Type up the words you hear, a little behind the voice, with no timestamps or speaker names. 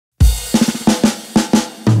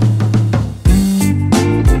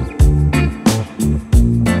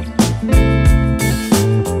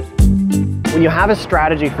When you have a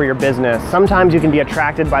strategy for your business, sometimes you can be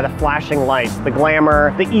attracted by the flashing lights, the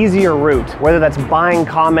glamour, the easier route, whether that's buying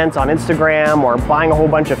comments on Instagram or buying a whole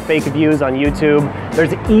bunch of fake views on YouTube.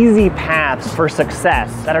 There's easy paths for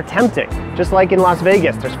success that are tempting. Just like in Las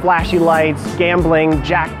Vegas, there's flashy lights, gambling,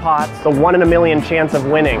 jackpots, the 1 in a million chance of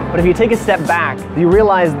winning. But if you take a step back, you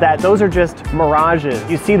realize that those are just mirages.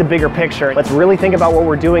 You see the bigger picture. Let's really think about what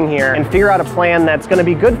we're doing here and figure out a plan that's going to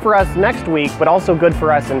be good for us next week, but also good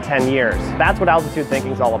for us in 10 years. That's what altitude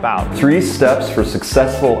thinking is all about. 3 steps for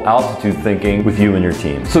successful altitude thinking with you and your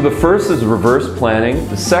team. So the first is reverse planning,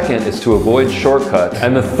 the second is to avoid shortcuts,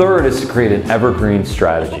 and the third is to create an evergreen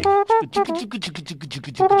strategy.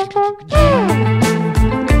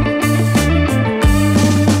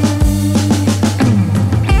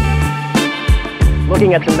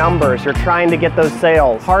 Looking at the numbers, you're trying to get those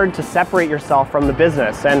sales. Hard to separate yourself from the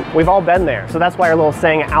business, and we've all been there. So that's why our little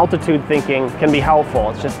saying, altitude thinking, can be helpful.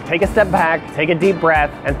 It's just take a step back, take a deep breath,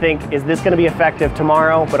 and think, is this going to be effective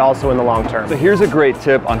tomorrow, but also in the long term? So here's a great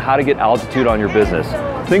tip on how to get altitude on your business.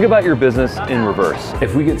 Think about your business in reverse.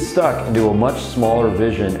 If we get stuck into a much smaller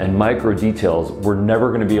vision and micro details, we're never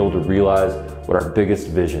going to be able to realize what our biggest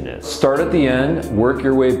vision is. Start at the end, work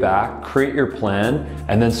your way back, create your plan,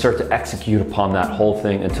 and then start to execute upon that whole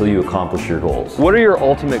thing until you accomplish your goals. What are your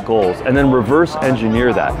ultimate goals? And then reverse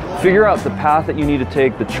engineer that. Figure out the path that you need to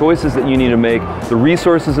take, the choices that you need to make, the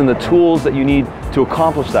resources and the tools that you need to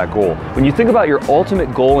accomplish that goal. When you think about your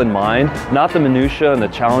ultimate goal in mind, not the minutia and the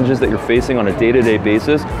challenges that you're facing on a day-to-day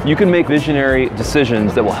basis, you can make visionary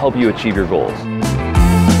decisions that will help you achieve your goals.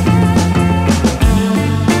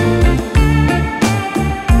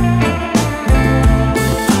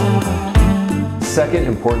 Second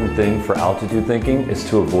important thing for altitude thinking is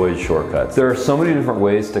to avoid shortcuts. There are so many different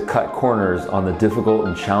ways to cut corners on the difficult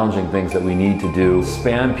and challenging things that we need to do,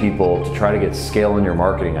 spam people to try to get scale in your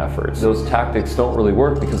marketing efforts. Those tactics don't really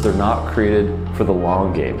work because they're not created for the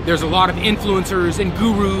long game. There's a lot of influencers and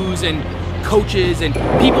gurus and coaches and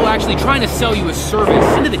people actually trying to sell you a service.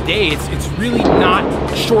 At the end of the day, it's really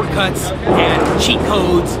not shortcuts and cheat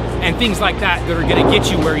codes and things like that that are going to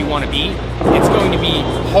get you where you want to be. It's going to be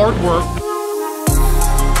hard work.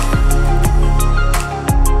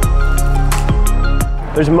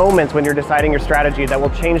 There's moments when you're deciding your strategy that will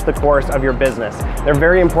change the course of your business. They're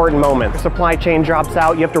very important moments. Your supply chain drops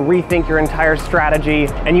out, you have to rethink your entire strategy,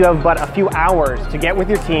 and you have but a few hours to get with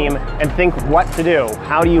your team and think what to do.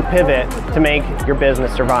 How do you pivot to make your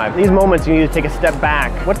business survive? These moments you need to take a step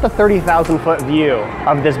back. What's the 30,000-foot view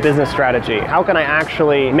of this business strategy? How can I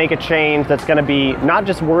actually make a change that's going to be not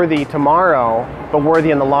just worthy tomorrow, but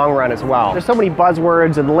worthy in the long run as well? There's so many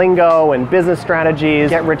buzzwords and lingo and business strategies,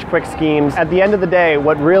 get-rich-quick schemes. At the end of the day,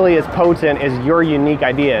 what really is potent is your unique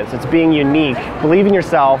ideas. It's being unique. Believe in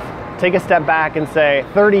yourself, take a step back and say,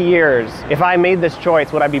 30 years, if I made this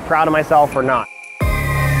choice, would I be proud of myself or not?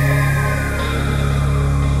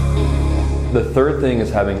 The third thing is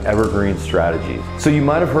having evergreen strategies. So you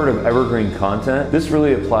might have heard of evergreen content. This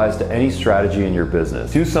really applies to any strategy in your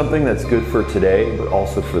business. Do something that's good for today, but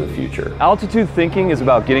also for the future. Altitude thinking is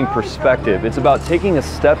about getting perspective. It's about taking a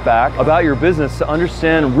step back about your business to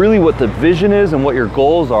understand really what the vision is and what your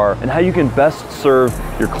goals are and how you can best serve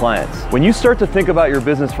your clients. When you start to think about your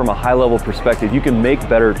business from a high-level perspective, you can make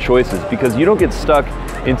better choices because you don't get stuck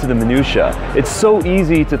into the minutia. It's so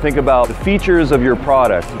easy to think about the features of your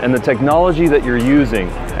product and the technology that you're using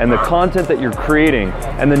and the content that you're creating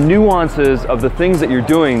and the nuances of the things that you're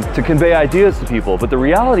doing to convey ideas to people. But the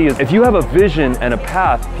reality is, if you have a vision and a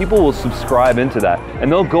path, people will subscribe into that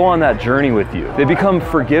and they'll go on that journey with you. They become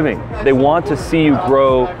forgiving. They want to see you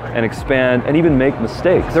grow and expand and even make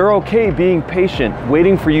mistakes. They're okay being patient,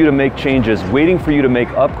 waiting for you to make changes, waiting for you to make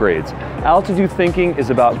upgrades. Altitude thinking is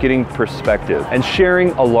about getting perspective and sharing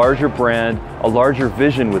a larger brand, a larger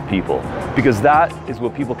vision with people, because that is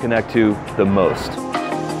what people connect to the most.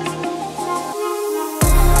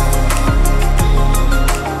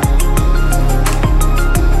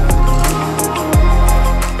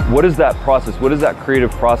 What is that process? What is that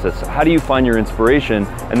creative process? How do you find your inspiration?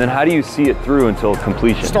 And then how do you see it through until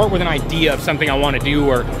completion? Start with an idea of something I want to do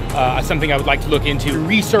or something I would like to look into.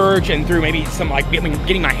 Research and through maybe some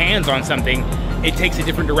getting my hands on something, it takes a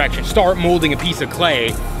different direction. Start molding a piece of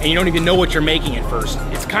clay and you don't even know what you're making at first.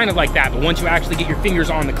 It's kind of like that, but once you actually get your fingers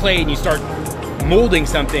on the clay and you start molding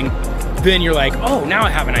something, then you're like, oh, now I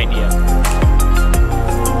have an idea.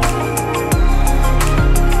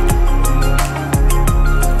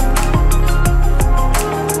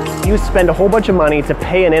 you spend a whole bunch of money to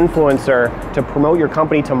pay an influencer to promote your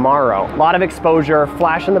company tomorrow? A lot of exposure,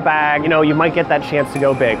 flash in the bag, you know, you might get that chance to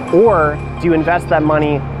go big. Or do you invest that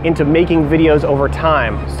money into making videos over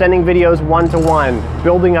time, sending videos one-to-one,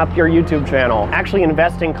 building up your YouTube channel, actually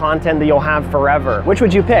investing content that you'll have forever? Which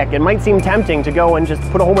would you pick? It might seem tempting to go and just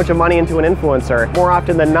put a whole bunch of money into an influencer. More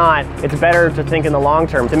often than not, it's better to think in the long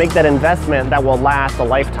term, to make that investment that will last a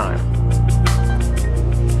lifetime.